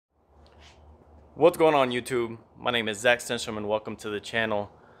What's going on YouTube? My name is Zack Stenstrom and welcome to the channel.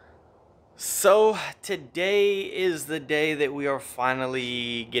 So today is the day that we are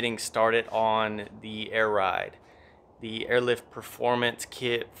finally getting started on the air ride. The airlift performance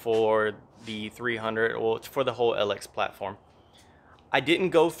kit for the 300, well it's for the whole LX platform. I didn't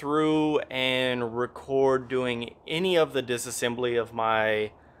go through and record doing any of the disassembly of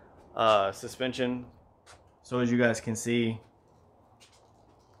my suspension. So as you guys can see,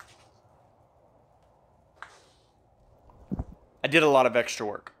 I did a lot of extra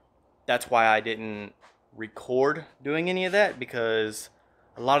work. That's why I didn't record doing any of that, because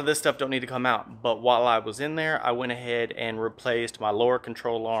a lot of this stuff don't need to come out. But while I was in there, I went ahead and replaced my lower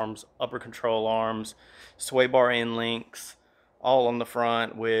control arms, upper control arms, sway bar end links, all on the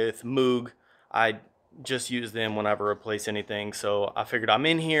front with Moog. I just use them whenever I replace anything. So I figured I'm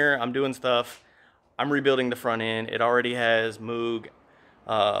in here, I'm doing stuff, I'm rebuilding the front end. It already has Moog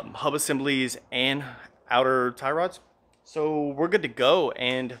hub assemblies and outer tie rods. So we're good to go,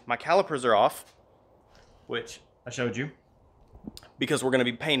 and my calipers are off, which I showed you, because we're going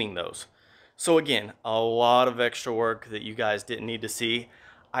to be painting those. So again, a lot of extra work that you guys didn't need to see.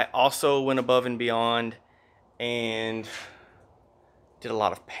 I also went above and beyond and did a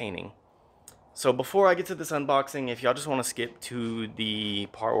lot of painting. So before I get to this unboxing, if y'all just want to skip to the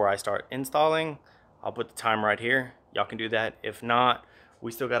part where I start installing, I'll put the time right here. Y'all can do that. If not,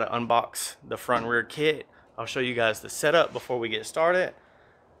 we still got to unbox the front and rear kit. I'll show you guys the setup before we get started.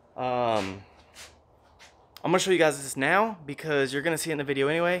 I'm going to show you guys this now because you're going to see it in the video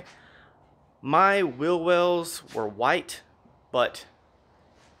anyway. My wheel wells were white, but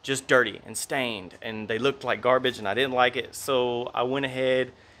just dirty and stained, and they looked like garbage and I didn't like it. So I went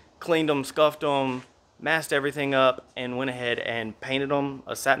ahead, cleaned them, scuffed them, masked everything up, and went ahead and painted them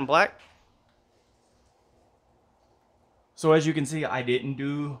a satin black. So as you can see, I didn't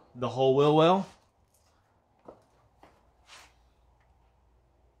do the whole wheel well.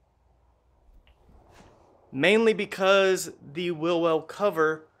 Mainly because the wheel well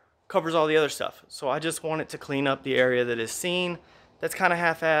cover covers all the other stuff. So I just wanted to clean up the area that is seen. That's kind of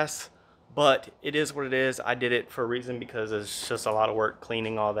half-ass, but it is what it is. I did it for a reason, because it's just a lot of work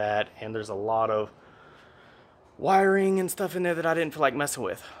cleaning all that, and there's a lot of wiring and stuff in there that I didn't feel like messing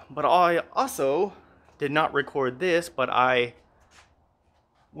with. But I also did not record this, but I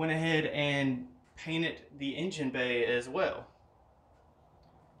went ahead and painted the engine bay as well.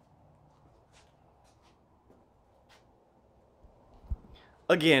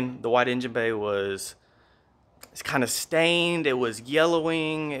 Again, the white engine bay it's kind of stained, it was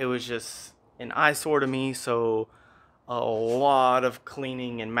yellowing, it was just an eyesore to me. So a lot of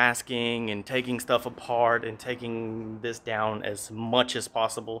cleaning and masking and taking stuff apart and taking this down as much as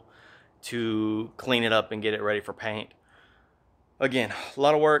possible to clean it up and get it ready for paint. Again, a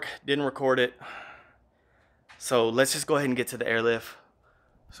lot of work, didn't record it. So let's just go ahead and get to the airlift.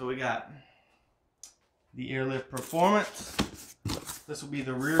 So we got the airlift performance. This will be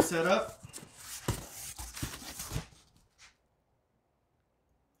the rear setup.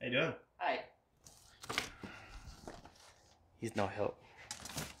 How you doing? Hi. He's no help.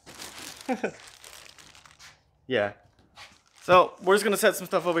 Yeah. So we're just gonna set some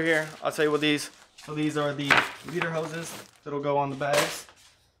stuff over here. I'll tell you what these. So these are the leader hoses that'll go on the bags.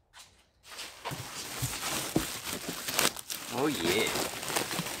 Oh yeah.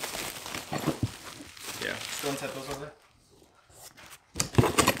 Yeah. Go and set those over there.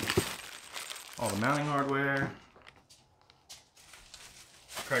 All the mounting hardware.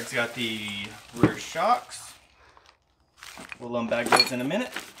 Craig's got the rear shocks. We'll unbag those in a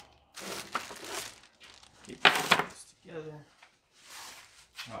minute. Keep this together.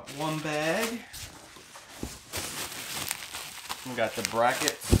 Got one bag. We got the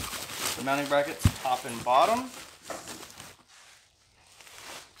brackets, the mounting brackets, top and bottom.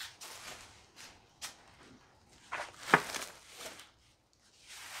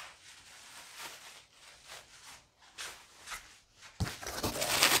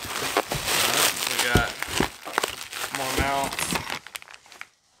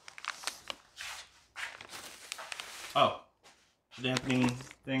 Oh, dampening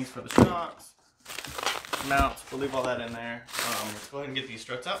things for the shocks, mounts, we'll leave all that in there. Let's go ahead and get these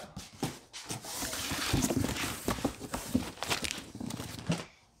struts out.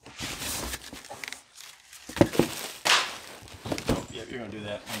 Oh, yeah, you're gonna do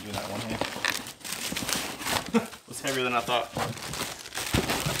that. I'm doing that one hand. It was heavier than I thought.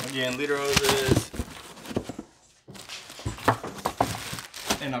 Again, leader hoses.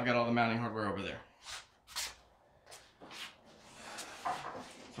 And I've got all the mounting hardware over there.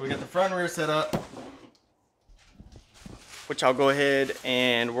 So we got the front and rear set up. which I'll go ahead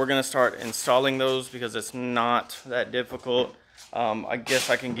and we're gonna start installing those because it's not that difficult. I guess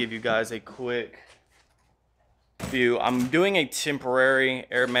I can give you guys a quick view. I'm doing a temporary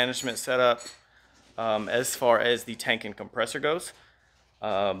air management setup as far as the tank and compressor goes,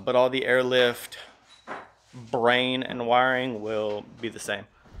 but all the airlift, brain, and wiring will be the same.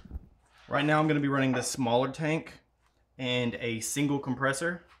 Right now I'm going to be running the smaller tank and a single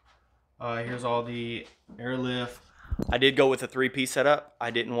compressor. Here's all the airlift. I did go with a 3-piece setup. I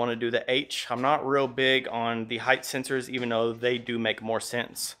didn't want to do the H. I'm not real big on the height sensors, even though they do make more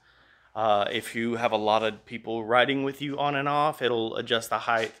sense. If you have a lot of people riding with you on and off, it'll adjust the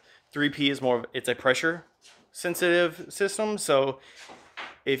height. 3P is more of, it's a pressure sensitive system, so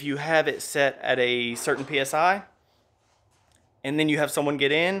if you have it set at a certain PSI and then you have someone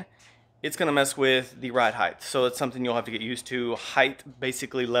get in, it's gonna mess with the ride height. So it's something you'll have to get used to. Height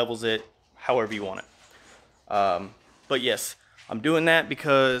basically levels it however you want it. But yes, I'm doing that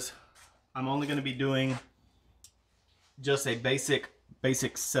because I'm only gonna be doing just a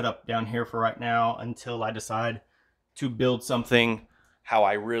basic setup down here for right now until I decide to build something how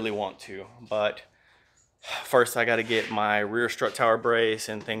I really want to. But first I got to get my rear strut tower brace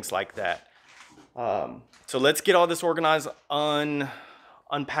and things like that. So let's get all this organized,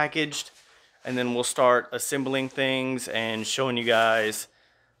 unpackaged, and then we'll start assembling things and showing you guys.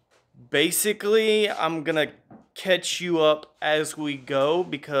 Basically, I'm gonna catch you up as we go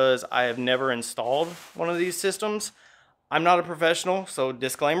because I have never installed one of these systems. I'm not a professional, so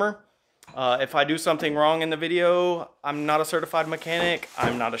disclaimer. If I do something wrong in the video, I'm not a certified mechanic.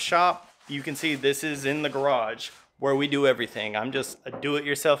 I'm not a shop. You can see this is in the garage where we do everything. I'm just a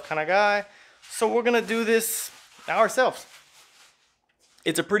do-it-yourself kind of guy. So we're gonna do this ourselves.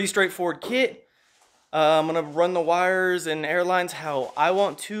 It's a pretty straightforward kit. I'm gonna run the wires and airlines how I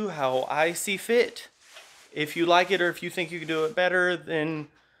want to, how I see fit. If you like it or if you think you can do it better, then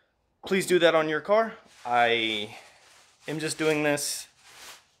please do that on your car. I am just doing this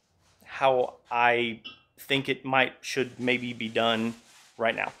how I think it should maybe be done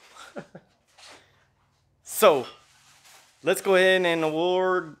right now. So let's go ahead and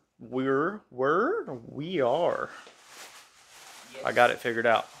we are. I got it figured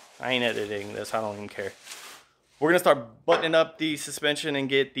out. I ain't editing this. I don't even care. We're gonna start buttoning up the suspension and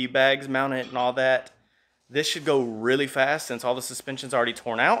get the bags mounted and all that. This should go really fast since all the suspension's already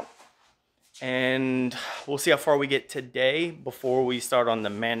torn out. And we'll see how far we get today before we start on the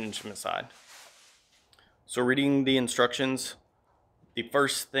management side. So reading the instructions, the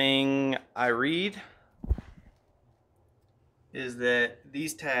first thing I read is that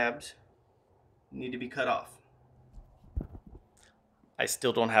these tabs need to be cut off. I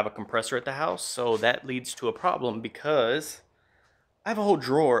still don't have a compressor at the house, so that leads to a problem because I have a whole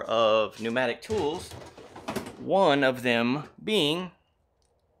drawer of pneumatic tools, one of them being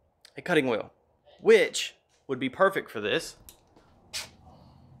a cutting wheel, which would be perfect for this.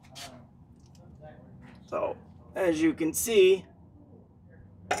 So, as you can see,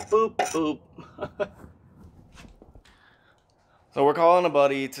 boop, boop. So we're calling a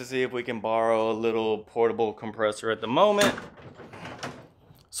buddy to see if we can borrow a little portable compressor at the moment.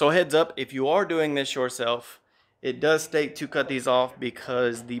 So heads up, if you are doing this yourself, it does state to cut these off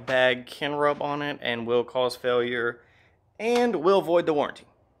because the bag can rub on it and will cause failure and will void the warranty.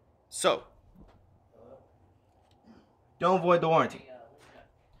 So, don't void the warranty.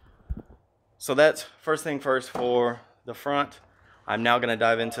 So that's first thing first for the front. I'm now gonna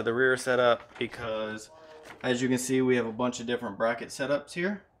dive into the rear setup because as you can see, we have a bunch of different bracket setups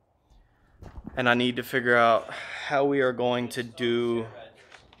here. And I need to figure out how we are going to do,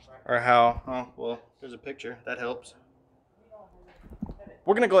 or how, oh, well, there's a picture, that helps.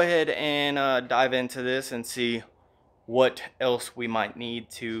 We're gonna go ahead and dive into this and see what else we might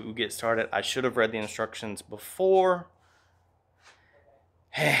need to get started. I should have read the instructions before.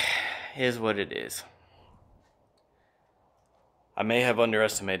 Is what it is. I may have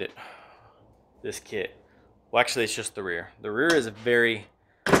underestimated this kit. Well, actually, it's just the rear. The rear is very,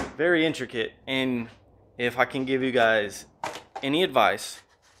 very intricate, and if I can give you guys any advice,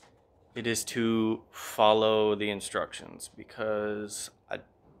 it is to follow the instructions because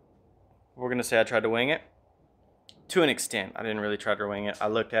we're gonna say I tried to wing it. To an extent, I didn't really try to wing it. I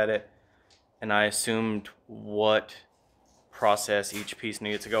looked at it and I assumed what process each piece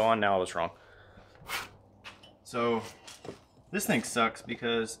needed to go on. Now I was wrong. So this thing sucks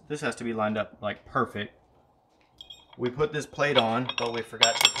because this has to be lined up like perfect. We put this plate on, but we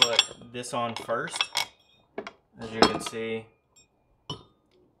forgot to put this on first. As you can see,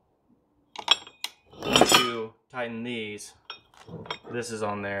 once you tighten these, this is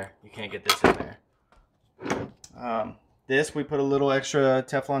on there. You can't get this in there. This, we put a little extra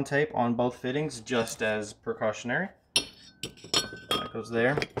Teflon tape on both fittings just as precautionary. That goes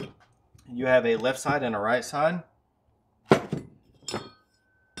there. You have a left side and a right side.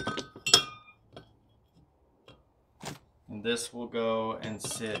 And this will go and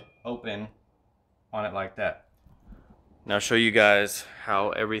sit open on it like that. Now I'll show you guys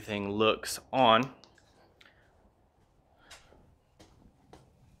how everything looks on.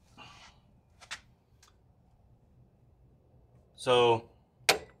 So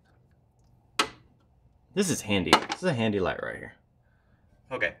this is handy. This is a handy light right here.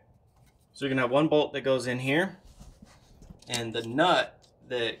 Okay, so you're gonna have one bolt that goes in here, and the nut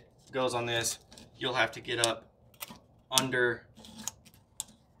that goes on this, you'll have to get up under.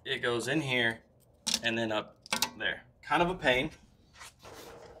 It goes in here and then up there. Kind of a pain.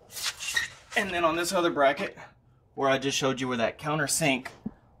 And then on this other bracket, where I just showed you where that countersink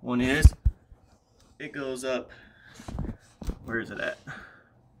one is, it goes up. Where is it at?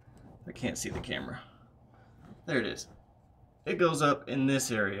 I can't see the camera. There it is. It goes up in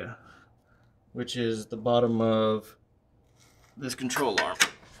this area, which is the bottom of this control arm.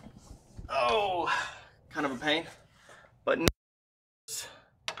 Oh, kind of a pain. But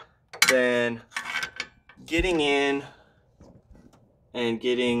then getting in and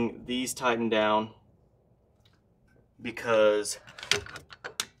getting these tightened down, because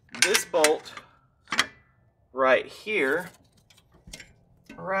this bolt right here,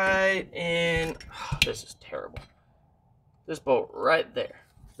 right in, oh, this is terrible. This bolt right there,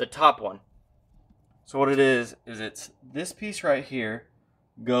 the top one. So what it is it's this piece right here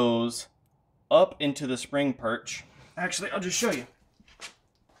goes up into the spring perch. Actually, I'll just show you.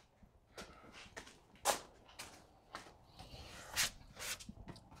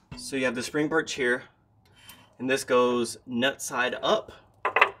 So you have the spring perch here, and this goes nut side up.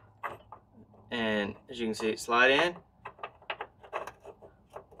 And as you can see, slide in.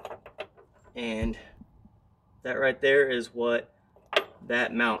 And that right there is what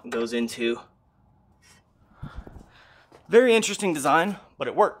that mount goes into. Very interesting design, but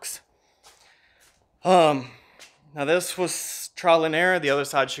it works. Now this was trial and error. The other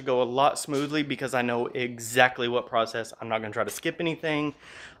side should go a lot smoothly because I know exactly what process. I'm not gonna try to skip anything.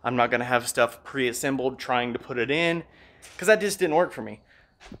 I'm not gonna have stuff pre-assembled trying to put it in, because that just didn't work for me.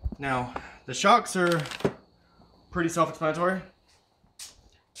 Now, the shocks are pretty self-explanatory.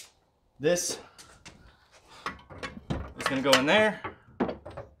 This is gonna go in there,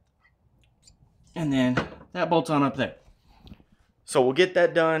 and then that bolts on up there. So we'll get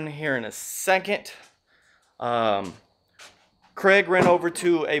that done here in a second. Craig ran over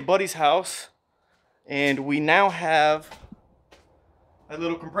to a buddy's house, and we now have a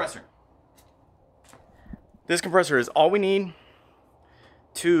little compressor. This compressor is all we need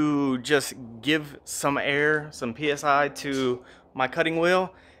to just give some air, some PSI to my cutting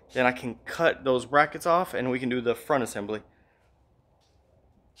wheel. Then I can cut those brackets off and we can do the front assembly.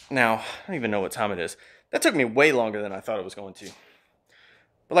 Now, I don't even know what time it is. That took me way longer than I thought it was going to.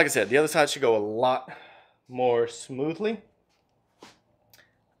 But like I said, the other side should go a lot more smoothly.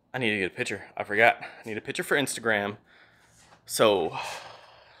 I need to get a picture. I forgot. I need a picture for Instagram. So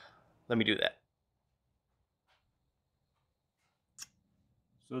let me do that.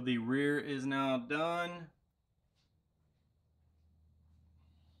 So the rear is now done.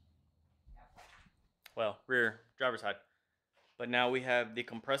 Well, rear, driver's side. But now we have the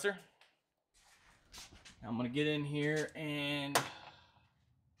compressor. Now I'm gonna get in here and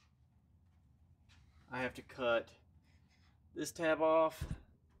I have to cut this tab off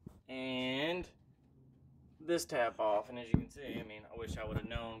and this tab off. And as you can see, I mean, I wish I would have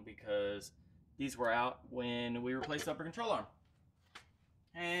known because these were out when we replaced the upper control arm.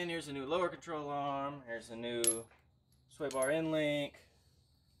 And here's a new lower control arm. Here's a new sway bar end link.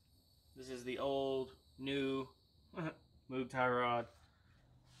 This is the old, new move tie rod.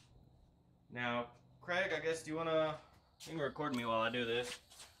 Now, Craig, I guess, do you wanna, you can record me while I do this.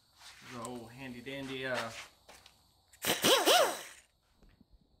 This old handy dandy. And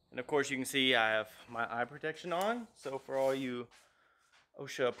of course you can see I have my eye protection on. So for all you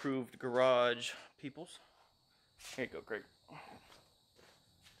OSHA approved garage peoples, here you go, Craig.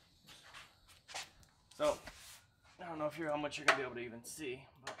 So, I don't know how much you're gonna be able to even see,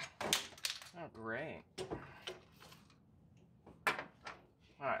 but oh, great.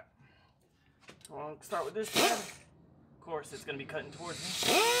 Alright, so I'll start with this tab. Of course, it's gonna be cutting towards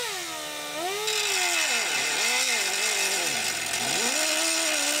me.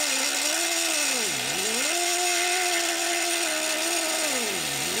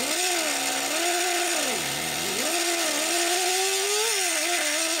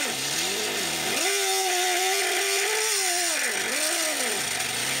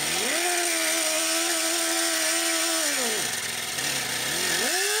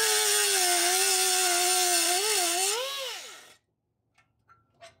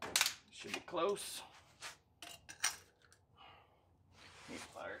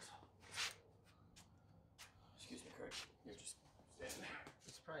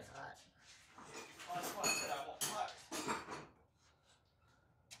 is hot. Oh, that's why I said I want hot.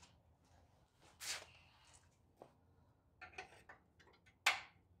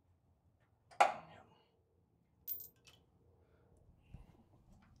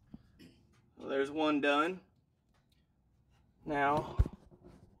 Well, there's one done. Now,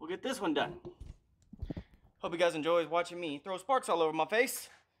 we'll get this one done. Hope you guys enjoy watching me throw sparks all over my face,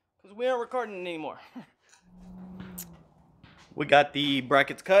 because we aren't recording anymore. We got the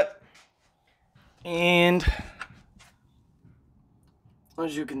brackets cut, and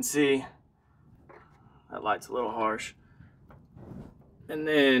as you can see, that light's a little harsh. And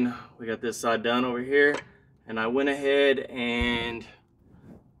then we got this side done over here, and I went ahead and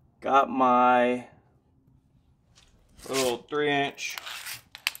got my little 3-inch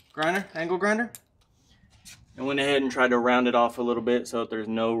grinder, angle grinder, and went ahead and tried to round it off a little bit so that there's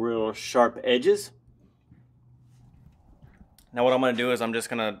no real sharp edges. Now what I'm going to do is I'm just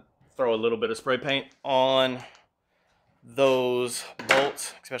going to throw a little bit of spray paint on those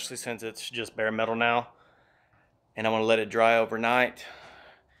bolts, especially since it's just bare metal now, and I'm going to let it dry overnight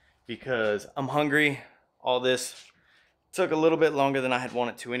because I'm hungry. All this took a little bit longer than I had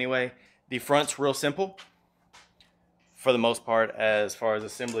wanted to anyway. The front's real simple for the most part as far as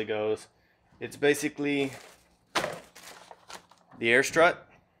assembly goes. It's basically the air strut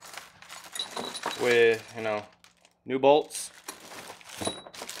with, you know, new bolts,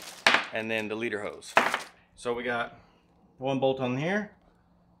 and then the leader hose. So we got one bolt on here,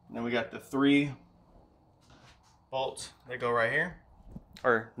 and then we got the 3 bolts that go right here,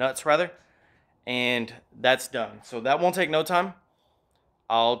 or nuts rather, and that's done. So that won't take no time.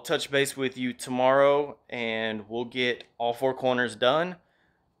 I'll touch base with you tomorrow and we'll get all 4 corners done.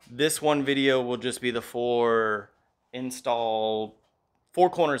 This one video will just be the 4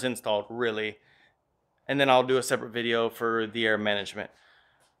 corners installed really, and then I'll do a separate video for the air management.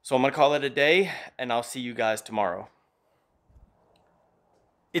 So I'm gonna call it a day, and I'll see you guys tomorrow.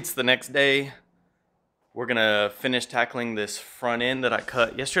 It's the next day. We're gonna finish tackling this front end that I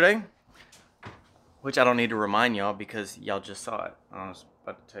cut yesterday, which I don't need to remind y'all because y'all just saw it. I was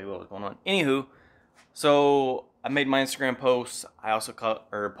about to tell you what was going on. Anywho, so I made my Instagram posts. I also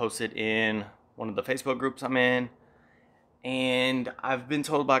posted in one of the Facebook groups I'm in. And I've been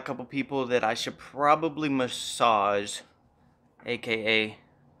told by a couple people that I should probably massage, aka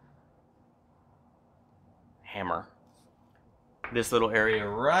hammer, this little area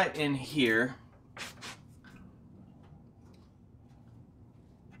right in here.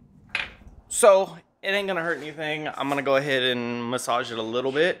 So it ain't gonna hurt anything. I'm gonna go ahead and massage it a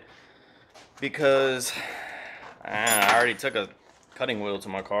little bit because I already took a cutting wheel to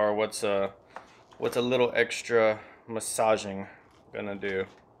my car. What's a little extra massaging gonna do?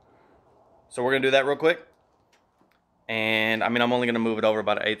 So we're gonna do that real quick, and I mean I'm only gonna move it over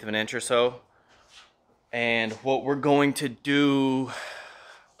about 1/8 of an inch or so. And what we're going to do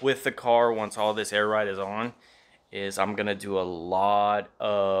with the car once all this air ride is on is I'm gonna do a lot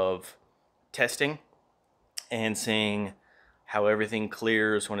of testing and seeing how everything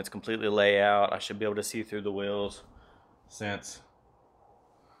clears when it's completely laid out. I should be able to see through the wheels since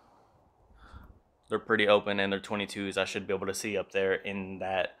they're pretty open and they're 22s. I should be able to see up there in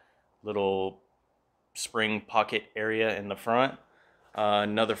that little spring pocket area in the front.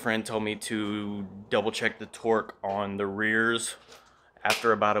 Another friend told me to double check the torque on the rears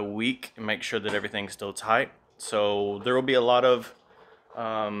after about a week and make sure that everything's still tight. So there will be a lot of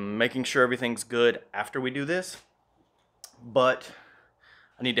making sure everything's good after we do this. But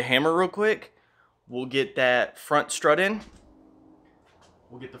I need to hammer real quick. We'll get that front strut in.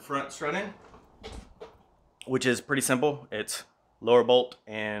 We'll get the front strut in, which is pretty simple. It's lower bolt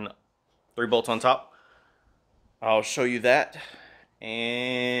and 3 bolts on top. I'll show you that.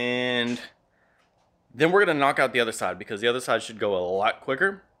 And then we're gonna knock out the other side because the other side should go a lot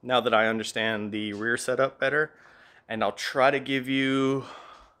quicker now that I understand the rear setup better. And I'll try to give you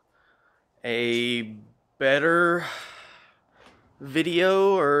a better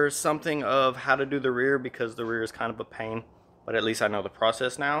video or something of how to do the rear because the rear is kind of a pain, but at least I know the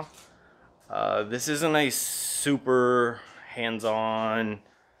process now. This isn't a super hands-on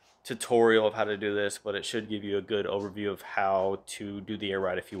tutorial of how to do this, but it should give you a good overview of how to do the air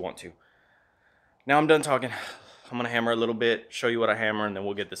ride if you want to. Now I'm done talking. I'm gonna hammer a little bit, show you what I hammer, and then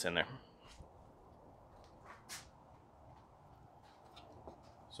we'll get this in there.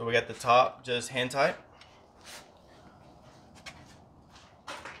 So we got the top just hand tight.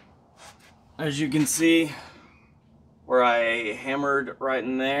 As you can see, where I hammered right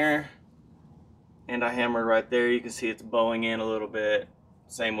in there and I hammered right there, you can see it's bowing in a little bit.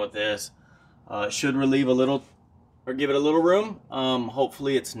 Same with this. It should relieve a little or give it a little room.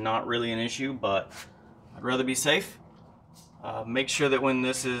 Hopefully it's not really an issue, but I'd rather be safe. Make sure that when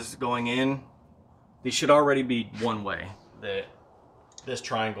this is going in, these should already be one way, that this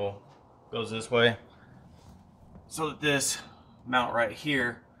triangle goes this way, so that this mount right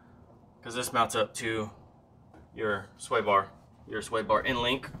here, because this mounts up to your sway bar end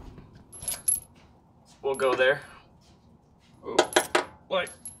link, will go there. Ooh, like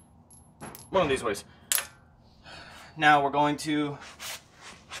one of these ways. Now we're going to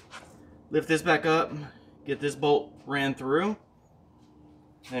lift this back up, get this bolt ran through,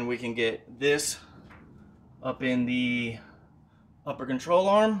 and we can get this up in the upper control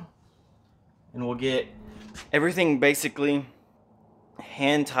arm, and we'll get everything basically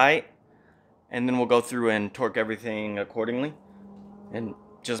hand tight, and then we'll go through and torque everything accordingly and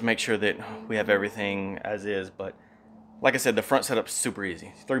just make sure that we have everything as is. But like I said, the front setup's super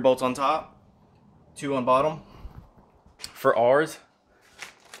easy. 3 bolts on top, 2 on bottom. For ours,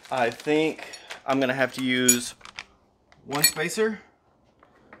 I think I'm gonna have to use 1 spacer.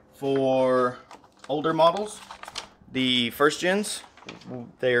 For older models, the first gens,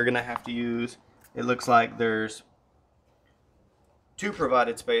 they are gonna have to use, it looks like there's 2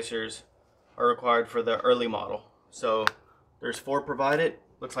 provided spacers are required for the early model. So there's 4 provided.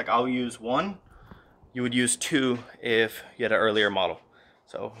 Looks like I'll use 1. You would use 2 if you had an earlier model.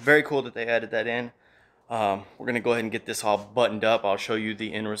 So very cool that they added that in. We're gonna go ahead and get this all buttoned up. I'll show you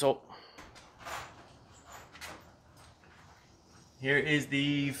the end result. Here is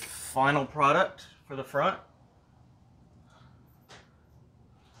the final product for the front.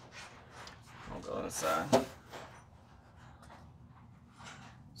 I'll go inside.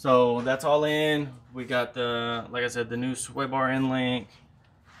 So that's all in. We got the, like I said, the new sway bar end link,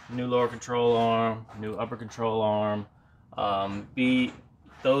 new lower control arm, new upper control arm. Beat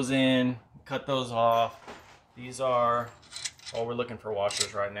those in, cut those off. These are, oh, we're looking for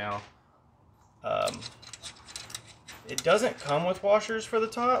washers right now. It doesn't come with washers for the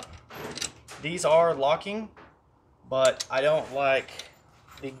top. These are locking, but I don't like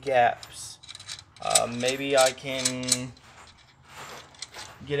the gaps. Maybe I can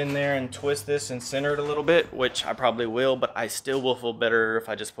get in there and twist this and center it a little bit, which I probably will, but I still will feel better if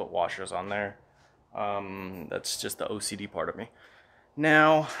I just put washers on there. That's just the OCD part of me.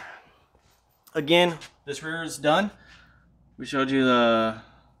 Now, again, this rear is done. We showed you the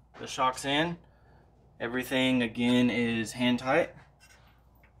shocks in. Everything, again, is hand tight.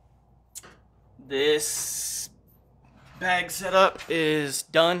 This bag setup is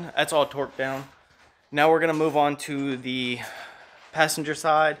done. That's all torqued down. Now we're gonna move on to the passenger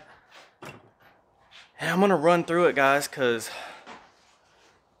side, and I'm gonna run through it, guys, because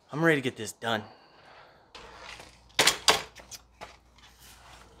I'm ready to get this done.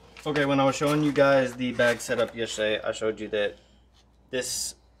 Okay, when I was showing you guys the bag setup yesterday, I showed you that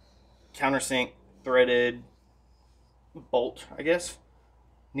this countersink threaded bolt, I guess,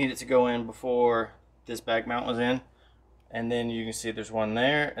 needed to go in before this bag mount was in. And then you can see there's one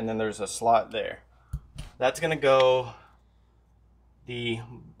there, and then there's a slot there. That's gonna go, the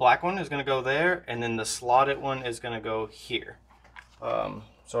black one is gonna go there, and then the slotted one is gonna go here.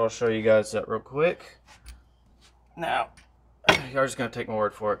 So I'll show you guys that real quick. Now, you're just gonna take my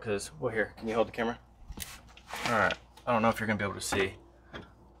word for it, because, well, here, can you hold the camera? All right, I don't know if you're gonna be able to see,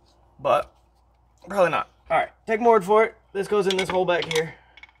 but probably not. All right, take my word for it. This goes in this hole back here.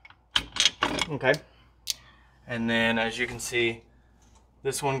 Okay. And then, as you can see,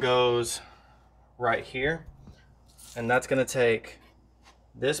 this one goes right here, and that's gonna take,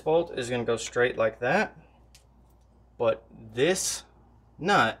 this bolt is gonna go straight like that, but this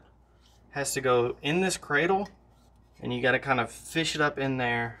nut has to go in this cradle, and you gotta kind of fish it up in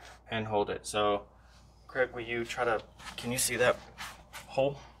there and hold it. So, Craig, will you try to, can you see that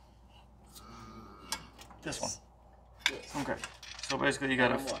hole? This one. Okay. So basically you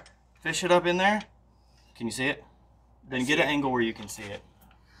gotta fish it up in there. Can you see it? Then get an angle where you can see it.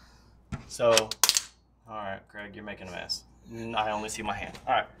 So, alright, Craig, you're making a mess. I only see my hand.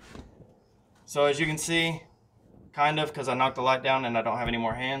 Alright. So as you can see, kind of, because I knocked the light down and I don't have any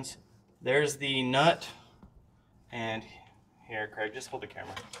more hands, there's the nut. And here, Craig, just hold the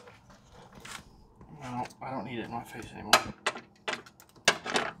camera. No, I don't need it in my face anymore.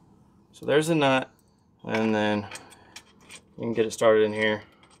 So there's the nut, and then you can get it started in here.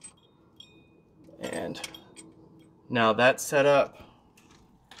 And now that's set up.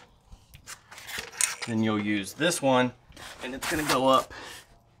 Then you'll use this one, and it's gonna go up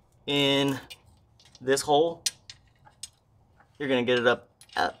in this hole. You're gonna get it up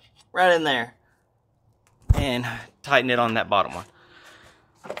right in there and tighten it on that bottom one.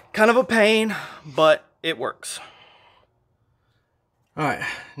 Kind of a pain, but it works. All right,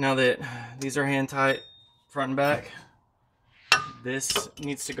 now that these are hand tight front and back, this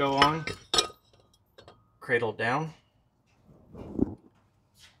needs to go on, cradle down.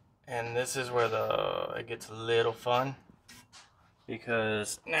 And this is where it gets a little fun,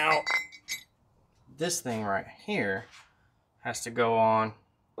 because now this thing right here has to go on,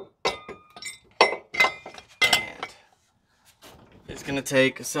 and it's gonna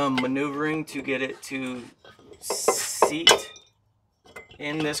take some maneuvering to get it to seat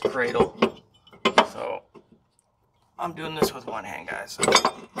in this cradle. So I'm doing this with one hand, guys, so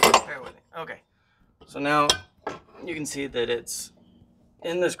bear with me. Okay, so now you can see that it's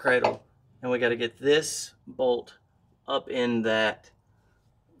in this cradle, and we got to get this bolt up in that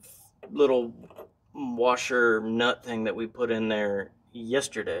little washer nut thing that we put in there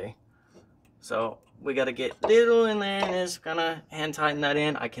yesterday. So we got to get little in there and just kind of hand tighten that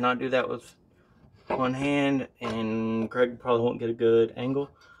in. I cannot do that with one hand, and Craig probably won't get a good angle,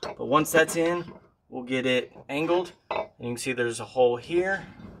 but once that's in, we'll get it angled. And you can see there's a hole here,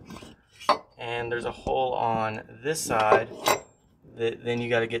 and there's a hole on this side that then you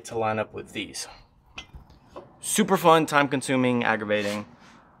got to get to line up with these. Super fun, time consuming, aggravating,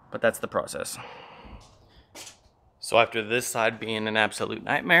 but that's the process. So after this side being an absolute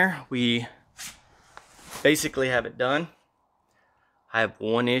nightmare, we basically have it done. I have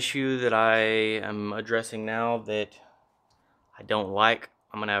one issue that I am addressing now that I don't like.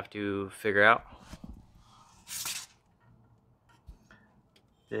 I'm gonna have to figure out.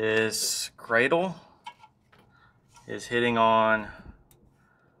 This cradle is hitting on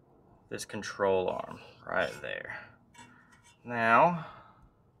this control arm right there. Now,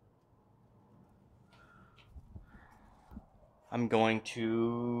 I'm going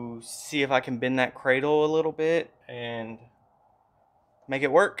to see if I can bend that cradle a little bit and make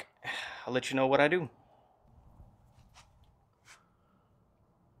it work. I'll let you know what I do.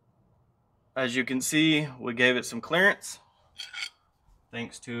 As you can see, we gave it some clearance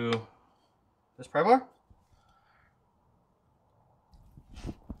thanks to this pry bar.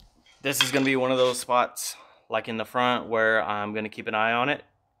 This is going to be one of those spots, like in the front, where I'm going to keep an eye on it.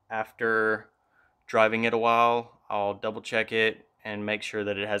 After driving it a while, I'll double check it and make sure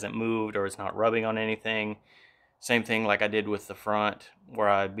that it hasn't moved or it's not rubbing on anything. Same thing like I did with the front, where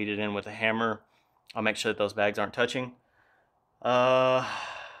I beat it in with a hammer. I'll make sure that those bags aren't touching. Craig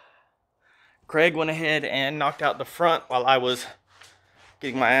went ahead and knocked out the front while I was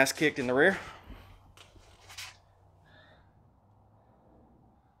getting my ass kicked in the rear.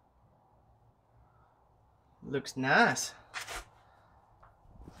 Looks nice.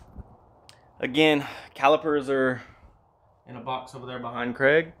 Again, calipers are in a box over there behind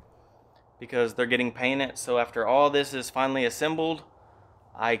Craig because they're getting painted. So after all this is finally assembled,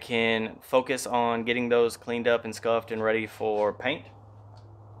 I can focus on getting those cleaned up and scuffed and ready for paint.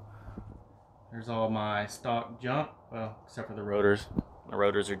 There's all my stock junk, well, except for the rotors. My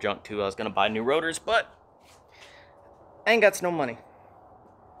rotors are junk too. I was gonna buy new rotors, but I ain't got no money.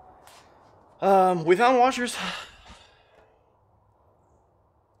 We found washers.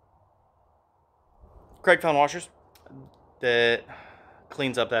 Craig found washers that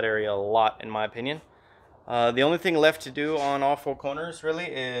cleans up that area a lot, in my opinion. The only thing left to do on all four corners really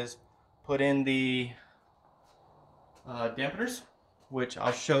is put in the dampeners, which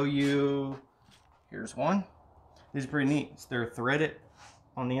I'll show you. Here's one. These are pretty neat. They're threaded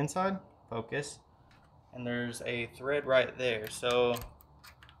on the inside. Focus. And there's a thread right there. So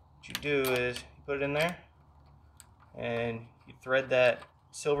what you do is you put it in there and you thread that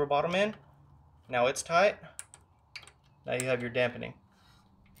silver bottom in. Now it's tight. Now you have your dampening.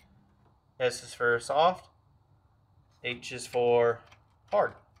 S is for soft. H is for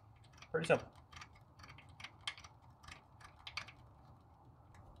hard. Pretty simple.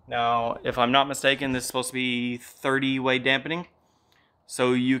 Now, if I'm not mistaken, this is supposed to be 30-way dampening.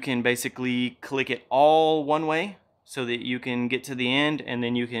 So you can basically click it all one way so that you can get to the end, and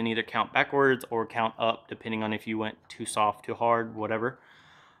then you can either count backwards or count up depending on if you went too soft, too hard, whatever.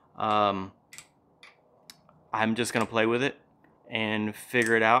 I'm just gonna play with it and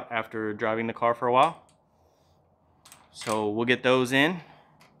figure it out after driving the car for a while. So we'll get those in.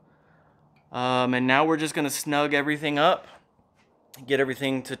 And now we're just gonna snug everything up, get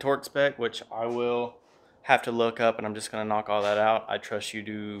everything to torque spec, which I will have to look up, and I'm just gonna knock all that out. I trust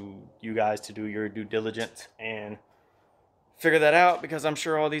you guys to do your due diligence and figure that out, because I'm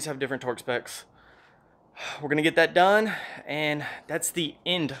sure all these have different torque specs. We're gonna get that done, and that's the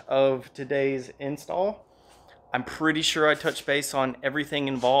end of today's install. I'm pretty sure I touched base on everything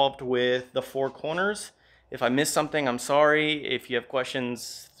involved with the four corners. If I missed something, I'm sorry. If you have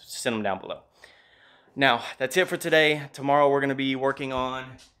questions, send them down below. Now, that's it for today. Tomorrow we're going to be working on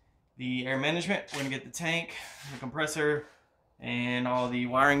the air management. We're going to get the tank, the compressor, and all the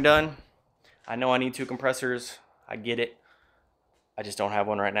wiring done. I know I need 2 compressors. I get it. I just don't have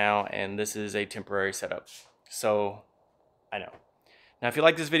one right now, and this is a temporary setup. So, I know. Now, if you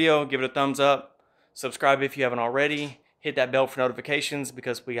like this video, give it a thumbs up. Subscribe if you haven't already. Hit that bell for notifications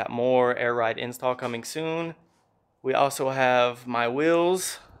because we got more air ride install coming soon. We also have my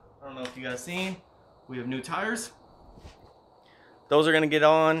wheels. I don't know if you guys seen. We have new tires. Those are going to get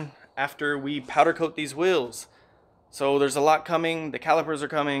on after we powder coat these wheels. So there's a lot coming. The calipers are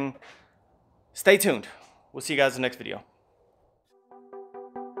coming. Stay tuned. We'll see you guys in the next video.